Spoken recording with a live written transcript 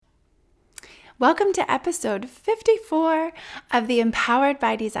Welcome to episode 54 of the Empowered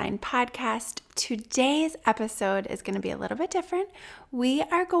by Design podcast. Today's episode is going to be a little bit different. We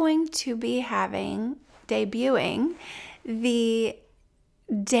are going to be debuting the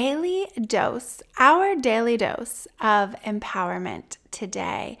daily dose, our daily dose of empowerment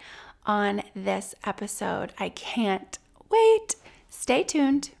today on this episode. I can't wait. Stay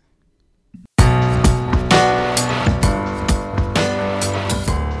tuned.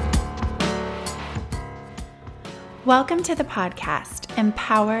 Welcome to the podcast,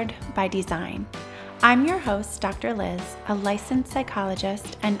 Empowered by Design. I'm your host, Dr. Liz, a licensed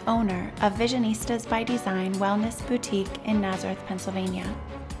psychologist and owner of Visionistas by Design Wellness Boutique in Nazareth, Pennsylvania.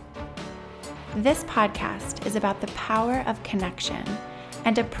 This podcast is about the power of connection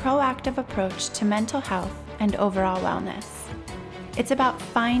and a proactive approach to mental health and overall wellness. It's about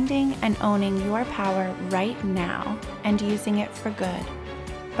finding and owning your power right now and using it for good,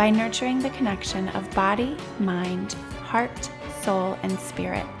 by nurturing the connection of body, mind, heart, soul, and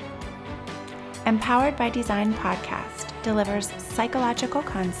spirit. Empowered by Design podcast delivers psychological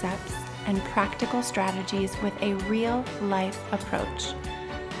concepts and practical strategies with a real-life approach,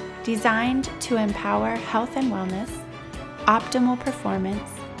 designed to empower health and wellness, optimal performance,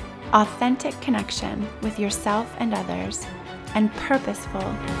 authentic connection with yourself and others, and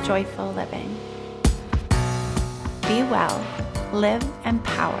purposeful, joyful living. Be well. Live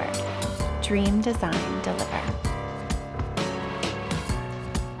empowered. Dream, design, deliver.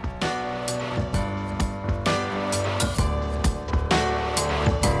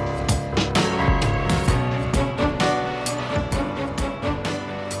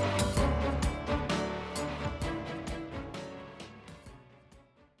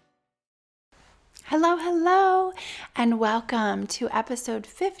 Hello, and welcome to episode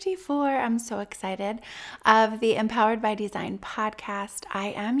 54. I'm so excited of the Empowered by Design podcast. I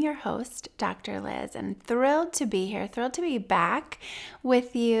am your host, Dr. Liz, and thrilled to be here, thrilled to be back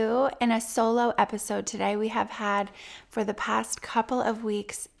with you in a solo episode today. We have had for the past couple of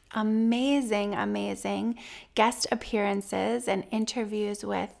weeks amazing guest appearances and interviews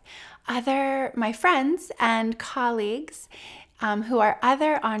with my friends and colleagues who are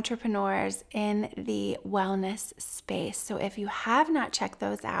other entrepreneurs in the wellness space. So if you have not checked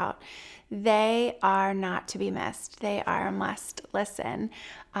those out, they are not to be missed. They are a must listen.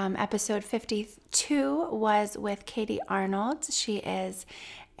 Episode 52 was with Katie Arnold. She has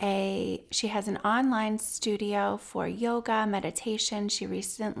an online studio for yoga, meditation. She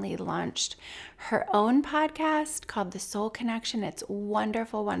recently launched her own podcast called The Soul Connection. It's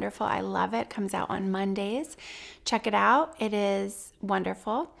wonderful. I love it. Comes out on Mondays. Check it out. It is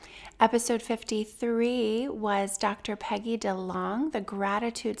wonderful. Episode 53 was Dr. Peggy DeLong, the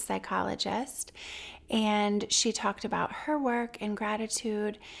gratitude psychologist, and she talked about her work in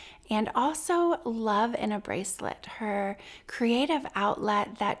gratitude and also Love in a Bracelet, her creative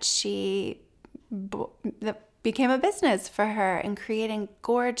outlet that that became a business for her in creating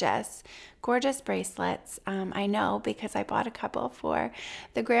gorgeous bracelets. I know because I bought a couple for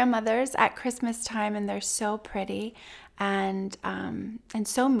the grandmothers at Christmas time, and they're so pretty and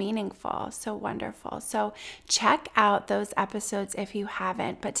so meaningful, so wonderful. So check out those episodes if you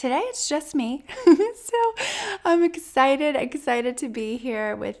haven't. But today it's just me. So I'm excited to be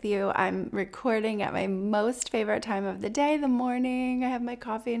here with you. I'm recording at my most favorite time of the day, the morning. I have my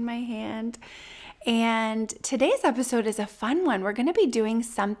coffee in my hand. And today's episode is a fun one. We're going to be doing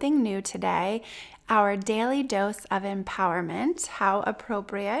something new today, our daily dose of empowerment. How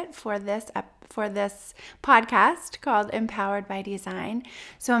appropriate for this podcast called Empowered by Design.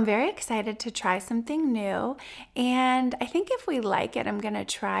 So I'm very excited to try something new. And I think if we like it, I'm going to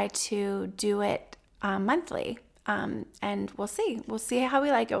try to do it monthly. And we'll see. We'll see how we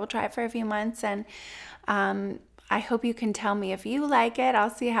like it. We'll try it for a few months, and I hope you can tell me if you like it. I'll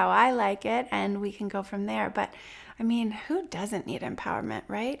see how I like it, and we can go from there. But I mean, who doesn't need empowerment,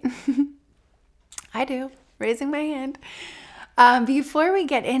 right? I do. Raising my hand. Before we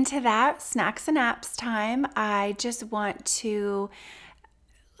get into that, snacks and apps time, I just want to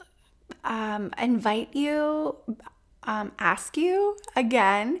invite you, ask you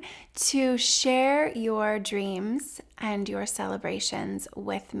again to share your dreams and your celebrations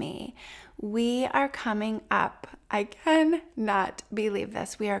with me. We are coming up, I cannot believe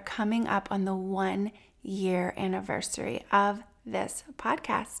this, we are coming up on the 1-year anniversary of this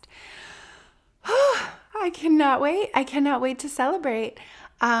podcast. I cannot wait to celebrate.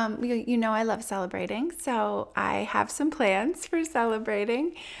 You know I love celebrating, so I have some plans for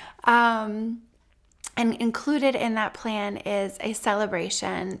celebrating. And included in that plan is a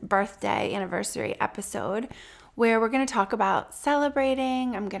celebration birthday anniversary episode where we're going to talk about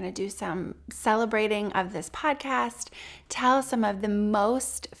celebrating. I'm going to do some celebrating of this podcast, tell some of the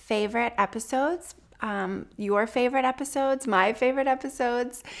most favorite episodes, your favorite episodes, my favorite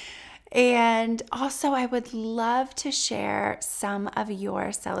episodes. And also, I would love to share some of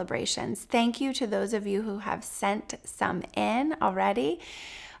your celebrations. Thank you to those of you who have sent some in already.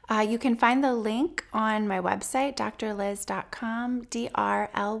 You can find the link on my website, drlyz.com,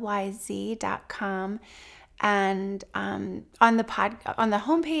 drlyz.com, and on the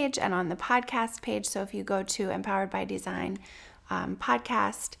homepage and on the podcast page. So if you go to Empowered by Design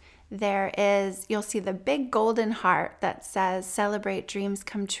podcast, you'll see the big golden heart that says Celebrate Dreams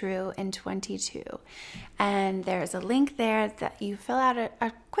Come True in 22. And there's a link there that you fill out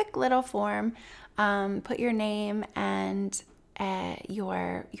a quick little form, put your name and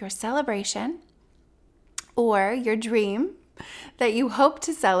your celebration or your dream that you hope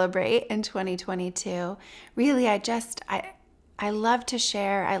to celebrate in 2022. Really, I love to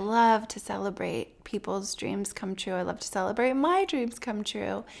share. I love to celebrate people's dreams come true. I love to celebrate my dreams come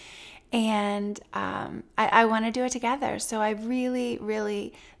true. And I want to do it together. So I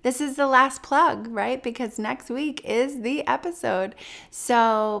really, this is the last plug, right? Because next week is the episode.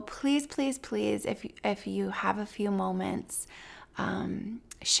 So please, if you have a few moments,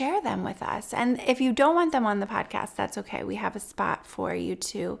 share them with us. And if you don't want them on the podcast, that's okay. We have a spot for you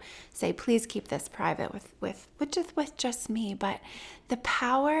to say, please keep this private with just me. But the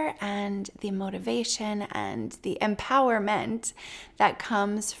power and the motivation and the empowerment that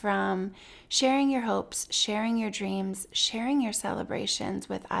comes from sharing your hopes, sharing your dreams, sharing your celebrations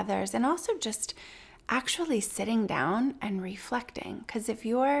with others, and also just actually sitting down and reflecting. Because if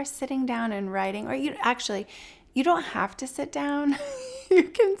you're sitting down and writing, or you don't have to sit down. You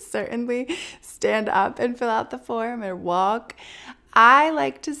can certainly stand up and fill out the form or walk. I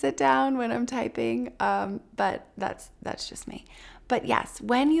like to sit down when I'm typing, but that's just me. But yes,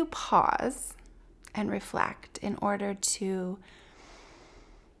 when you pause and reflect in order to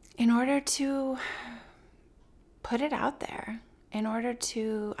put it out there, in order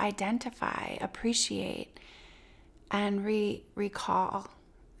to identify, appreciate, and recall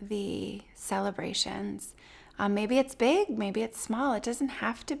the celebrations. Maybe it's big, maybe it's small. It doesn't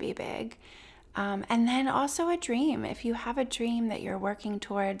have to be big. And then also a dream. If you have a dream that you're working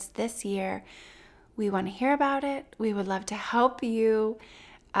towards this year, we want to hear about it. We would love to help you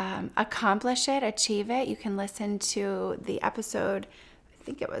accomplish it, achieve it. You can listen to the episode, I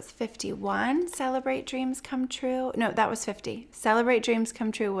think it was 51, Celebrate Dreams Come True. No, that was 50. Celebrate Dreams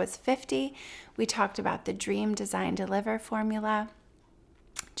Come True was 50. We talked about the Dream Design Deliver formula.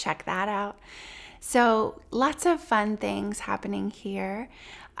 Check that out. So lots of fun things happening here.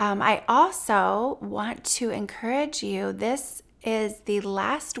 I also want to encourage you. This is the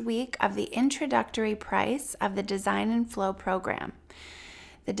last week of the introductory price of the Design and Flow program.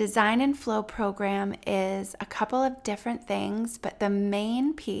 The Design and Flow program is a couple of different things, but the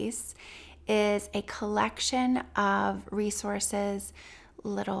main piece is a collection of resources,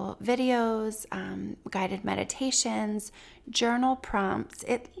 little videos, guided meditations, journal prompts.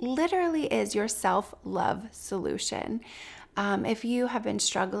 It literally is your self-love solution. If you have been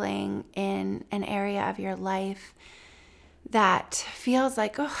struggling in an area of your life that feels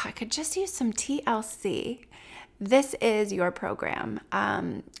like, oh, I could just use some TLC, this is your program.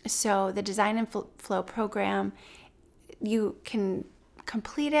 So the Design and Flow program, you can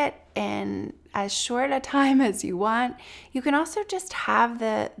complete it in as short a time as you want. You can also just have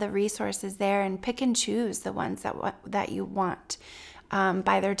the resources there and pick and choose the ones that you want.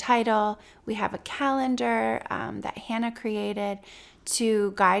 By their title, we have a calendar that Hannah created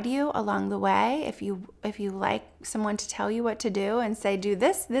to guide you along the way. If you like someone to tell you what to do and say, do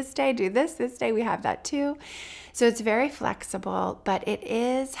this day, do this day, we have that too. So it's very flexible, but it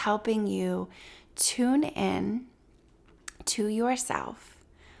is helping you tune in to yourself,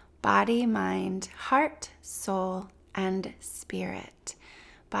 body, mind, heart, soul, and spirit.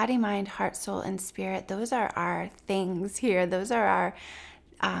 Body, mind, heart, soul, and spirit, those are our things here. Those are our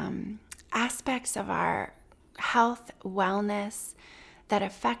aspects of our health, wellness that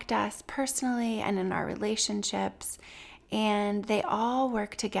affect us personally and in our relationships. And they all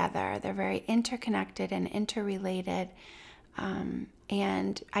work together. They're very interconnected and interrelated.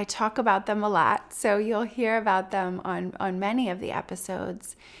 And I talk about them a lot, so you'll hear about them on many of the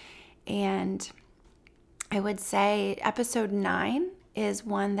episodes. And I would say episode 9 is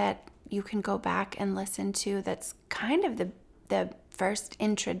one that you can go back and listen to. That's kind of the first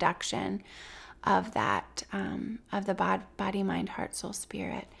introduction of that, of the body, mind, heart, soul,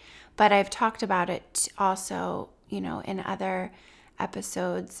 spirit. But I've talked about it also, in other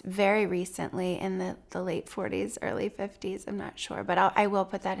episodes very recently in the late 40s, early 50s. I'm not sure, but I will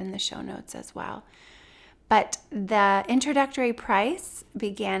put that in the show notes as well. But the introductory price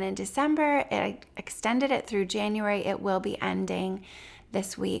began in December. I extended it through January. It will be ending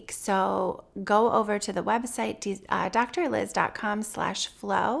this week. So go over to the website,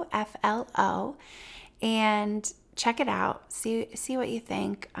 drliz.com/flow, F-L-O, and check it out. See what you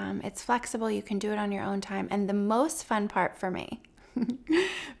think. It's flexible. You can do it on your own time. And the most fun part for me,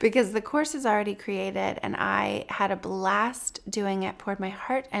 because the course is already created and I had a blast doing it, poured my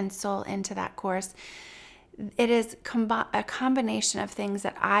heart and soul into that course. It is a combination of things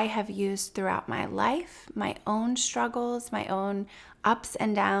that I have used throughout my life, my own struggles, my own ups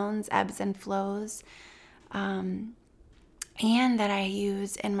and downs, ebbs and flows, and that I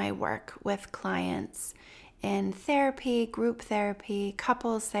use in my work with clients in therapy, group therapy,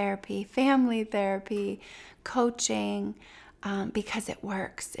 couples therapy, family therapy, coaching, because it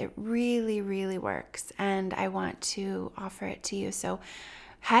works. It really, really works. And I want to offer it to you. So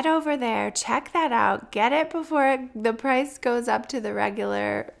head over there, check that out, get it before the price goes up to the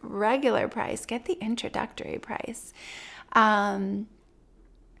regular price. Get the introductory price. And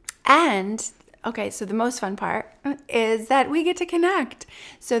okay, so the most fun part is that we get to connect.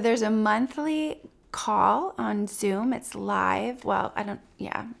 So there's a monthly call on Zoom. It's live. Well,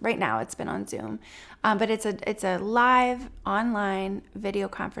 right now it's been on Zoom. But it's a live online video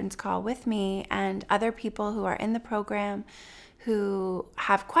conference call with me and other people who are in the program who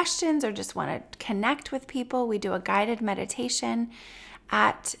have questions or just want to connect with people. We do a guided meditation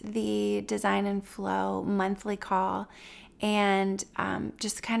at the Design and Flow monthly call, and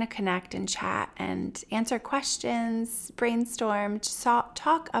just kind of connect and chat and answer questions, brainstorm,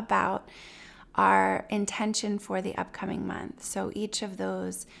 talk about our intention for the upcoming month. So each of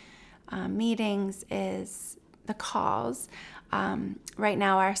those meetings is the calls. Right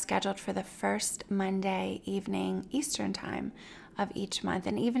now are scheduled for the first Monday evening Eastern time of each month.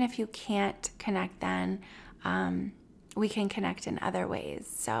 And even if you can't connect then, we can connect in other ways.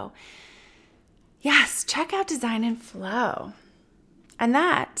 So yes, check out Design and Flow. And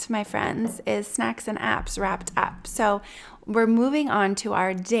that, my friends, is Snacks and Apps wrapped up. So we're moving on to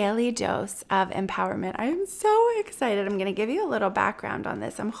our daily dose of empowerment. I am so excited. I'm going to give you a little background on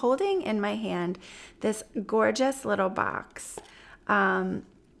this. I'm holding in my hand this gorgeous little box that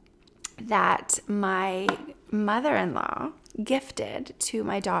my mother-in-law gifted to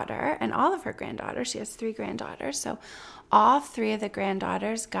my daughter and all of her granddaughters. She has 3 granddaughters. So all 3 of the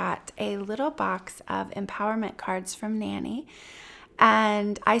granddaughters got a little box of empowerment cards from Nanny.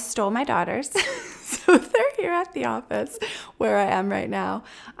 And I stole my daughter's, so they're here at the office where I am right now.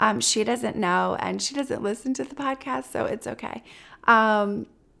 She doesn't know, and she doesn't listen to the podcast, so it's okay.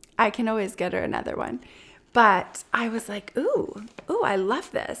 I can always get her another one. But I was like, ooh, I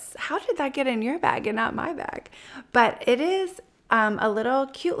love this. How did that get in your bag and not my bag? But it is a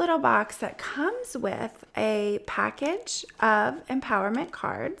cute little box that comes with a package of empowerment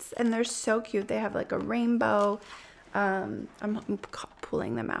cards, and they're so cute. They have like a rainbow. I'm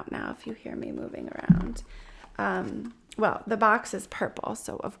pulling them out now if you hear me moving around. Well, the box is purple,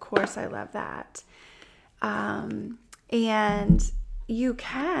 so of course I love that. And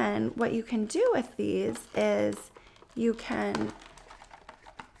what you can do with these is I'm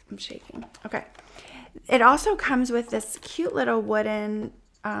shaking. Okay. It also comes with this cute little wooden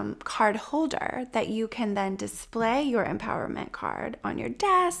card holder that you can then display your empowerment card on your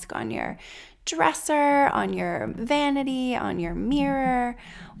desk, on your dresser, on your vanity, on your mirror,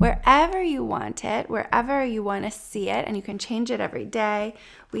 wherever you want it, wherever you want to see it, and you can change it every day.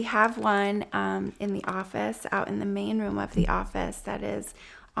 We have one in the office, out in the main room of the office, that is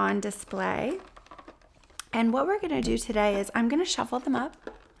on display. And what we're going to do today is I'm going to shuffle them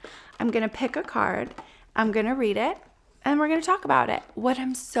up. I'm going to pick a card. I'm going to read it. And we're going to talk about it. What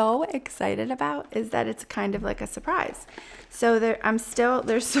I'm so excited about is that it's kind of like a surprise. So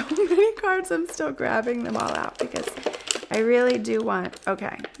there's so many cards, I'm still grabbing them all out because I really do want,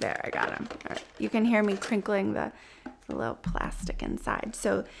 okay, there, I got them. All right. You can hear me crinkling the little plastic inside.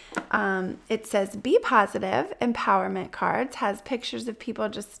 So it says, Be Positive Empowerment Cards, has pictures of people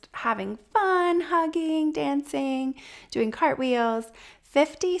just having fun, hugging, dancing, doing cartwheels,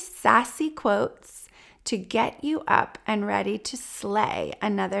 50 sassy quotes to get you up and ready to slay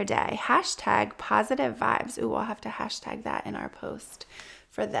another day. Hashtag positive vibes. Ooh, we'll have to hashtag that in our post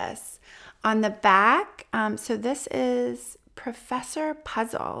for this. On the back, so this is Professor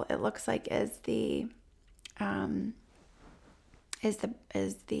Puzzle. It looks like is the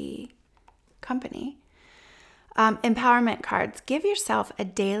company. Empowerment cards. Give yourself a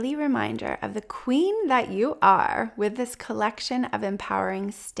daily reminder of the queen that you are with this collection of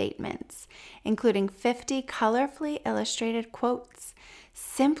empowering statements, including 50 colorfully illustrated quotes.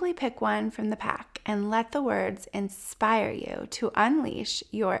 Simply pick one from the pack and let the words inspire you to unleash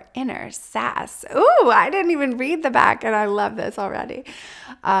your inner sass. Ooh, I didn't even read the back and I love this already.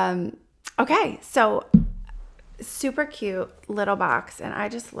 Okay, so super cute little box, and I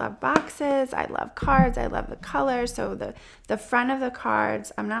just love boxes. I love cards. I love the colors. So the front of the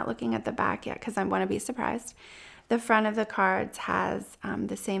cards, I'm not looking at the back yet because I want to be surprised. The front of the cards has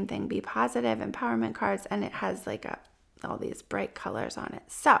the same thing, be positive, empowerment cards, and it has like all these bright colors on it.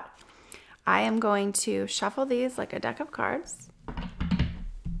 So I am going to shuffle these like a deck of cards.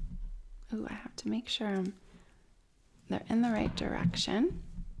 Ooh, I have to make sure they're in the right direction.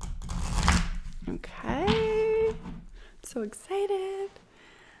 Okay, so excited.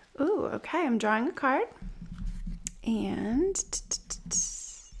 Ooh, okay, I'm drawing a card. And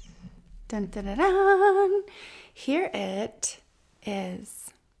dun, dun, dun, dun. Here it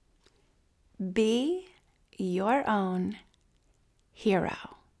is. Be your own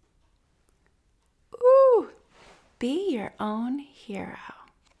hero. Ooh, be your own hero.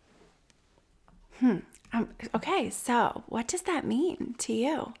 Okay, so what does that mean to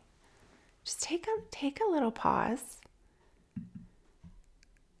you? Just take a little pause.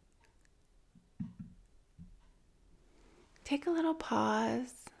 Take a little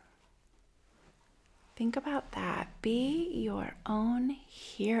pause. Think about that. Be your own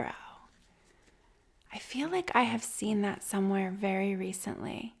hero. I feel like I have seen that somewhere very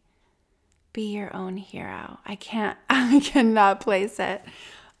recently. Be your own hero. I cannot place it.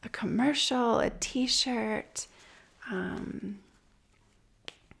 A commercial, a t-shirt.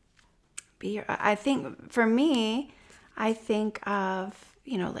 I think for me, I think of,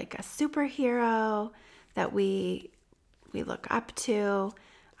 like a superhero that we look up to.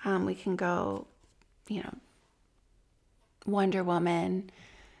 We can go, Wonder Woman,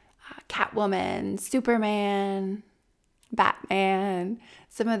 Catwoman, Superman, Batman,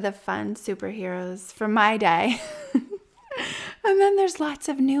 some of the fun superheroes from my day. And then there's lots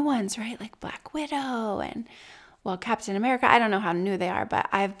of new ones, right? Like Black Widow and, Captain America. I don't know how new they are, but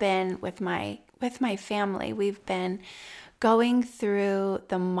I've been with my family. We've been going through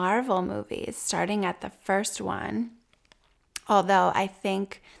the Marvel movies, starting at the first one. Although I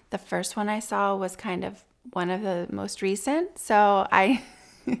think the first one I saw was kind of one of the most recent. So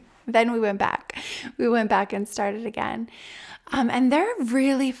then we went back. We went back and started again. And they're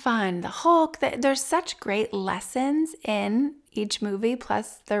really fun. The Hulk, there's such great lessons in each movie.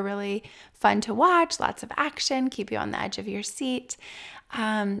 Plus, they're really fun to watch. Lots of action, keep you on the edge of your seat.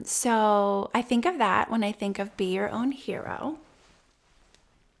 So I think of that when I think of be your own hero.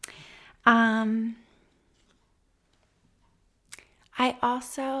 I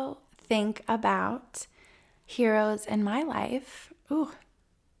also think about heroes in my life. Ooh,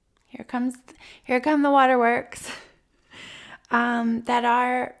 here come the waterworks. That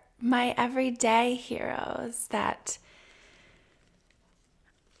are my everyday heroes that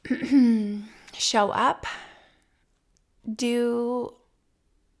show up, do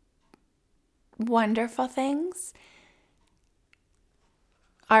wonderful things,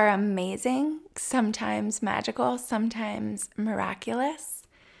 are amazing, sometimes magical, sometimes miraculous.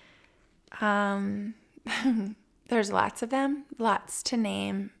 There's lots of them, lots to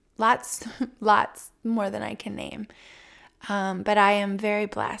name, lots more than I can name. But I am very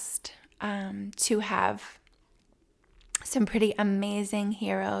blessed to have some pretty amazing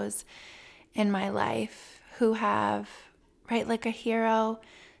heroes in my life who have, right, like a hero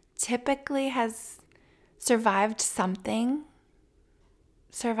typically has survived something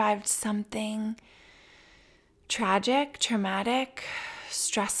tragic, traumatic,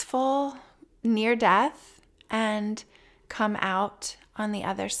 stressful, near death, and come out on the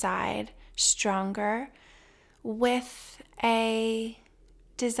other side stronger with a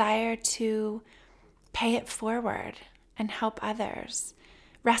desire to pay it forward and help others,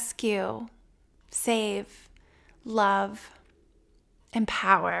 rescue, save, love,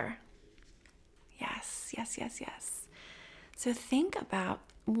 empower. Yes. So think about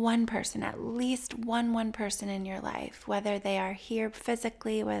one person, at least one person in your life, whether they are here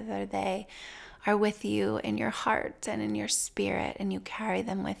physically, whether they are with you in your heart and in your spirit, and you carry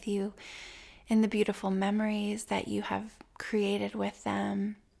them with you in the beautiful memories that you have created with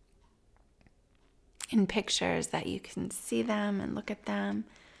them, in pictures that you can see them and look at them.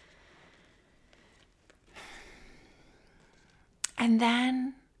 And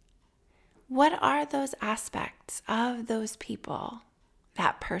then, what are those aspects of those people,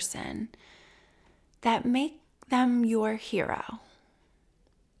 that person, that make them your hero.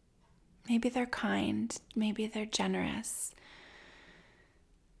 Maybe they're kind, maybe they're generous,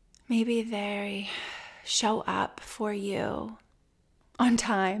 maybe they show up for you on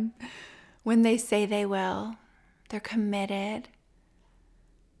time when they say they will. They're committed.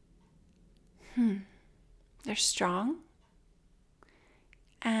 They're strong.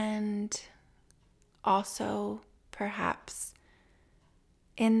 And also, perhaps,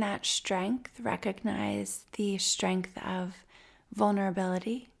 in that strength, recognize the strength of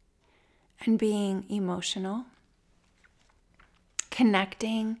vulnerability and being emotional,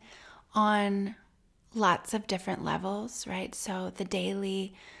 connecting on lots of different levels, right? So the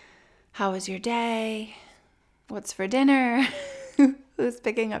daily, how was your day? What's for dinner? Who's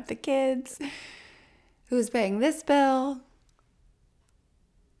picking up the kids? Who's paying this bill?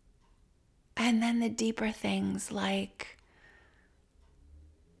 And then the deeper things like,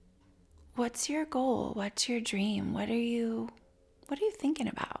 what's your goal? What's your dream? What are you thinking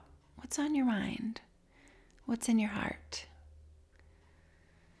about? What's on your mind? What's in your heart?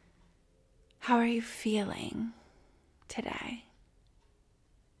 How are you feeling today?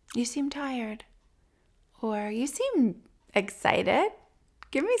 You seem tired, or you seem excited.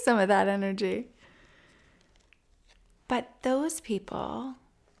 Give me some of that energy. But those people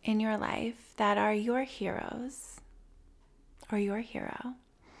in your life that are your heroes or your hero,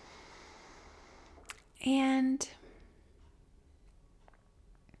 and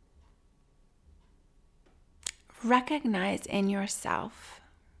recognize in yourself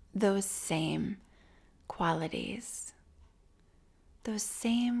those same qualities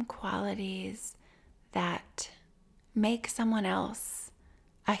that make someone else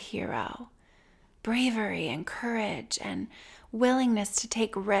a hero. Bravery and courage and willingness to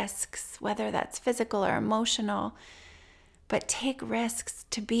take risks, whether that's physical or emotional, but take risks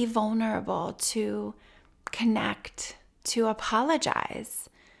to be vulnerable, to connect, to apologize,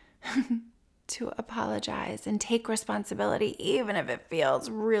 and take responsibility, even if it feels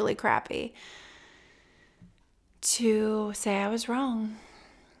really crappy, to say I was wrong,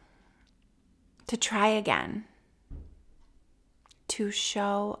 to try again, to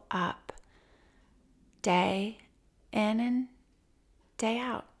show up day in and day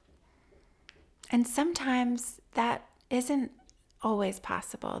out. And sometimes that isn't always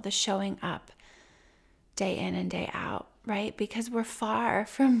possible, the showing up day in and day out, right? Because we're far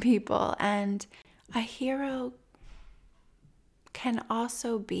from people, and a hero can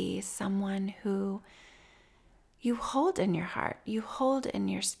also be someone who you hold in your heart, you hold in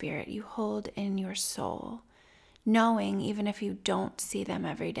your spirit, you hold in your soul, knowing even if you don't see them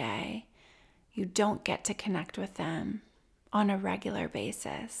every day, you don't get to connect with them on a regular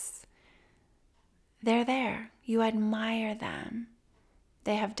basis. They're there. You admire them.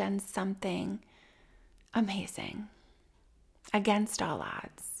 They have done something amazing against all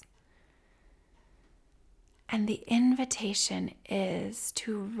odds. And the invitation is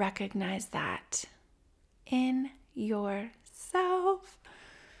to recognize that in yourself.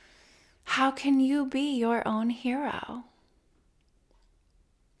 How can you be your own hero?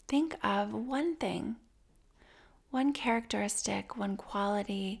 Think of one thing, one characteristic, one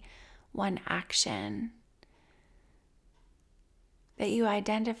quality, one action that you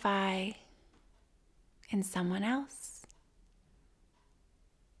identify in someone else,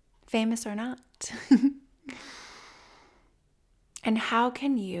 famous or not. And how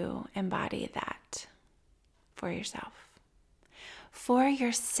can you embody that for yourself? For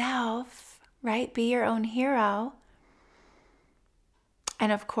yourself, right? Be your own hero.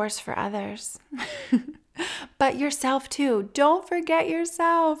 And of course for others. But yourself too. Don't forget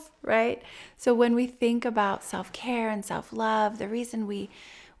yourself, right? So when we think about self-care and self-love, the reason we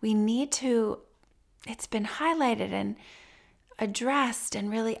need to, it's been highlighted and addressed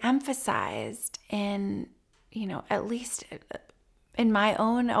and really emphasized in, at least in my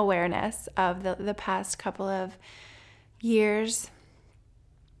own awareness of the past couple of years,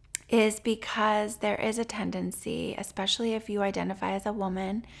 is because there is a tendency, especially if you identify as a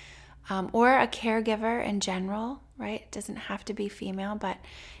woman or a caregiver in general, right? It doesn't have to be female, but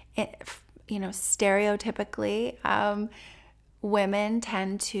stereotypically, women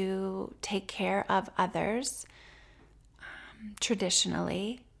tend to take care of others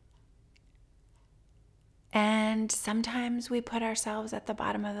traditionally. And sometimes we put ourselves at the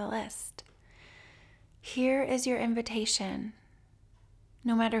bottom of the list. Here is your invitation,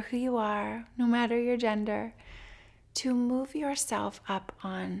 no matter who you are, no matter your gender, to move yourself up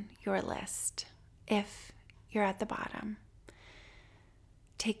on your list if you're at the bottom.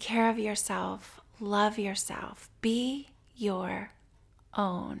 Take care of yourself, love yourself, be your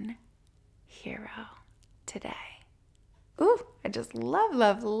own hero today? Ooh, I just love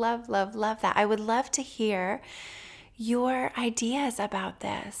that. I would love to hear your ideas about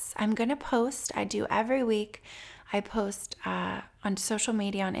this. I'm going to post, I do every week. I post on social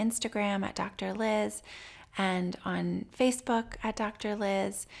media, on Instagram at Dr. Liz and on Facebook at Dr.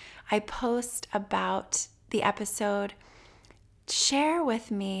 Liz. I post about the episode. Share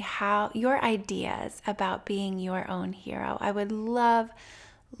with me how your ideas about being your own hero. I would love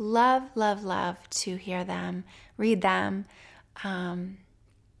to hear them, read them.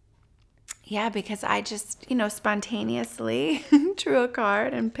 Because I just, spontaneously drew a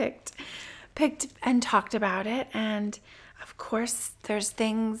card and picked and talked about it. And of course, there's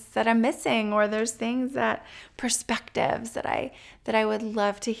things that I'm missing, or there's perspectives that I would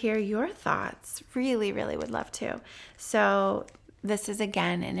love to hear your thoughts. Really would love to. So this is,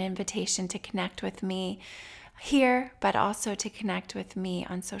 again, an invitation to connect with me here, but also to connect with me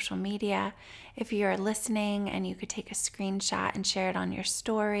on social media. If you're listening and you could take a screenshot and share it on your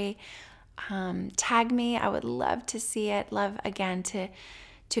story, tag me. I would love to see it. Love, again, to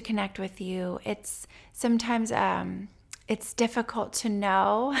connect with you. It's sometimes it's difficult to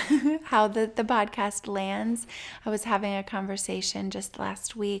know how the podcast lands. I was having a conversation just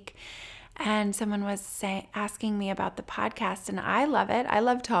last week, and someone was asking me about the podcast, and I love it. I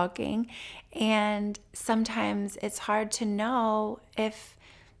love talking, and sometimes it's hard to know if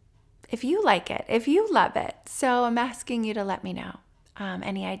you like it, if you love it. So I'm asking you to let me know.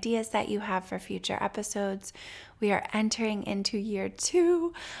 Any ideas that you have for future episodes. We are entering into year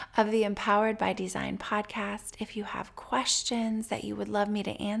 2 of the Empowered by Design podcast. If you have questions that you would love me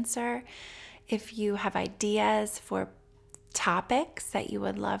to answer, if you have ideas for topics that you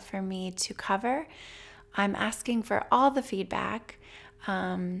would love for me to cover, I'm asking for all the feedback.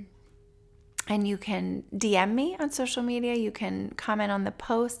 And you can DM me on social media. You can comment on the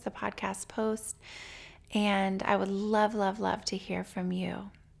podcast post. And I would love to hear from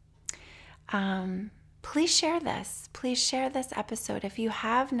you. Please share this. Please share this episode. If you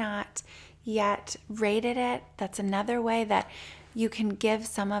have not yet rated it, that's another way that you can give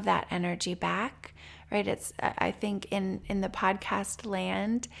some of that energy back, right? It's, I think in the podcast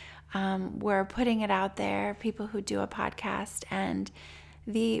land, we're putting it out there, people who do a podcast, and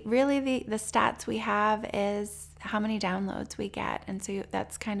the stats we have is how many downloads we get. And so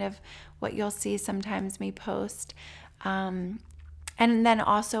that's kind of what you'll see sometimes me post. And then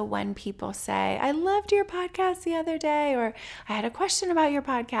also when people say, I loved your podcast the other day, or I had a question about your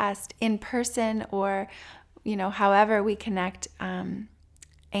podcast, in person, or, however we connect.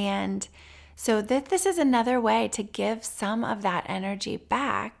 And so this is another way to give some of that energy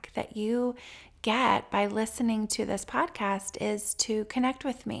back that you get by listening to this podcast, is to connect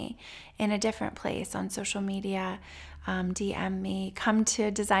with me in a different place on social media. DM me, come to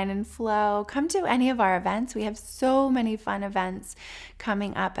Design and Flow, come to any of our events. We have so many fun events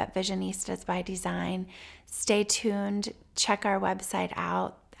coming up at Visionistas by Design. Stay tuned, check our website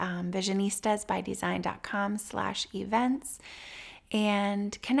out, visionistasbydesign.com/events,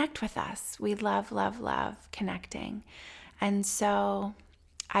 and connect with us. We love connecting. And so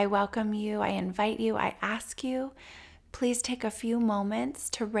I welcome you, I invite you, I ask you, please take a few moments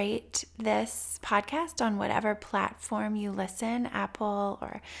to rate this podcast on whatever platform you listen, Apple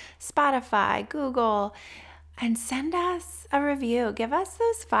or Spotify, Google, and send us a review. Give us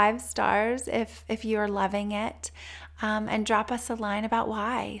those 5 stars if you're loving it, and drop us a line about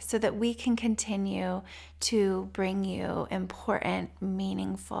why, so that we can continue to bring you important,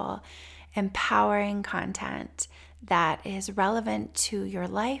 meaningful, empowering content that is relevant to your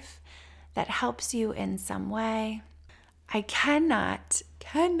life, that helps you in some way. I cannot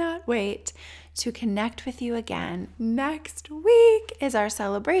wait to connect with you again. Next week is our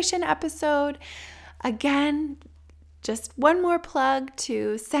celebration episode. Again, just one more plug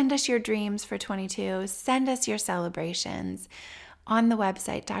to send us your dreams for 22. Send us your celebrations on the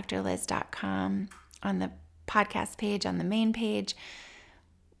website, drliz.com, on the podcast page, on the main page.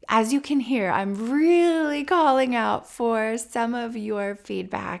 As you can hear, I'm really calling out for some of your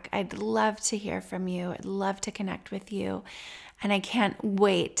feedback. I'd love to hear from you. I'd love to connect with you. And I can't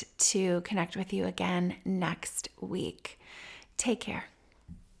wait to connect with you again next week. Take care.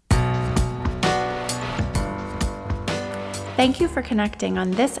 Thank you for connecting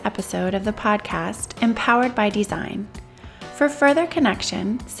on this episode of the podcast, Empowered by Design. For further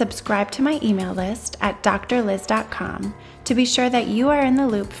connection, subscribe to my email list at drliz.com to be sure that you are in the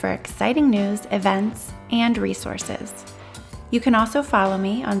loop for exciting news, events, and resources. You can also follow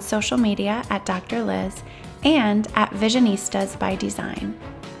me on social media at Dr. Liz and at Visionistas by Design.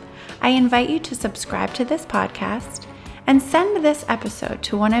 I invite you to subscribe to this podcast And send this episode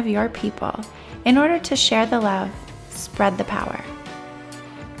to one of your people in order to share the love, spread the power.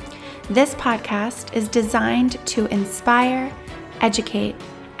 This podcast is designed to inspire, educate,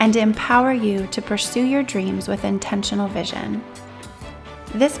 and empower you to pursue your dreams with intentional vision.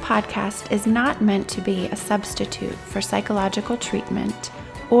 This podcast is not meant to be a substitute for psychological treatment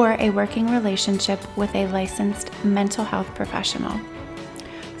or a working relationship with a licensed mental health professional.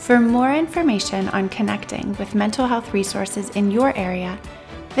 For more information on connecting with mental health resources in your area,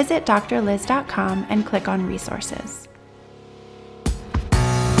 visit drliz.com and click on resources.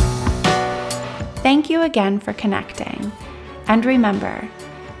 Thank you again for connecting, and remember,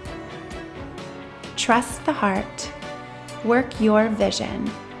 trust the heart, work your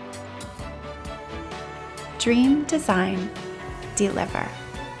vision, dream, design, deliver.